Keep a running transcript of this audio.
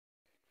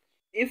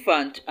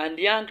Infant and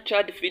young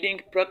child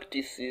feeding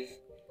practices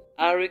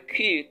are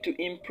key to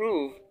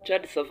improve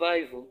child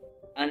survival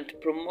and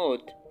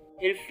promote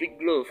healthy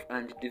growth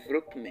and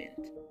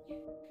development.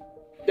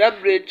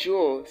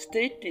 WHO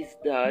states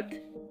that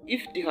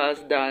if it has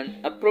done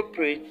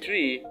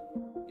appropriately,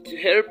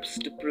 it helps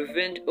to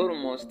prevent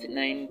almost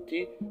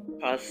 90%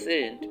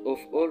 of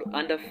all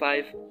under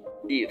 5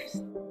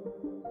 deaths.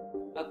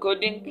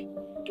 According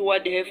to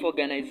World Health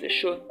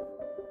Organization,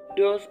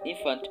 those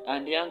infant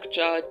and young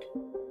child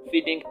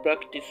feeding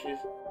practices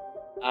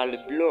are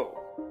below.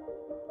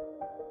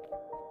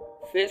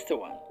 First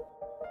one,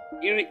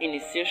 early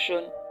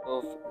initiation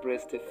of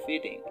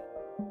breastfeeding.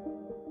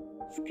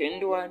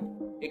 Second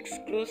one,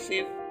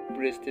 exclusive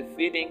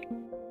breastfeeding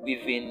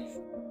within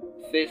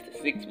first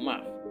 6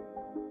 months.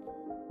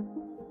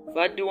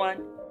 Third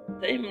one,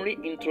 timely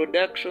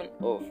introduction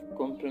of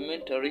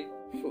complementary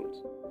foods.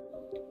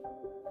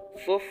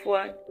 Fourth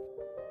one,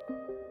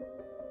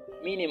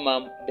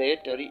 minimum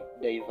dietary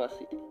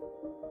diversity.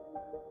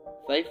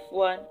 Fifth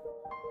one,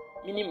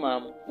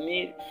 minimum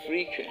meal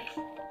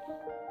frequency.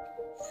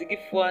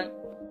 Sixth one,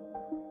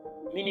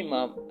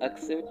 minimum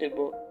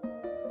acceptable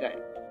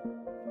diet.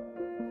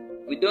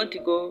 We don't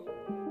go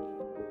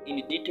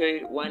in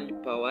detail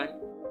one per one.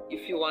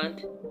 If you want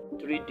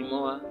to read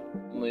more,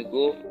 you may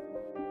go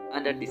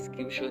under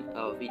description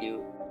our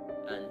video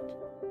and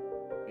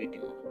read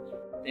more.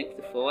 Thanks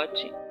for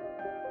watching.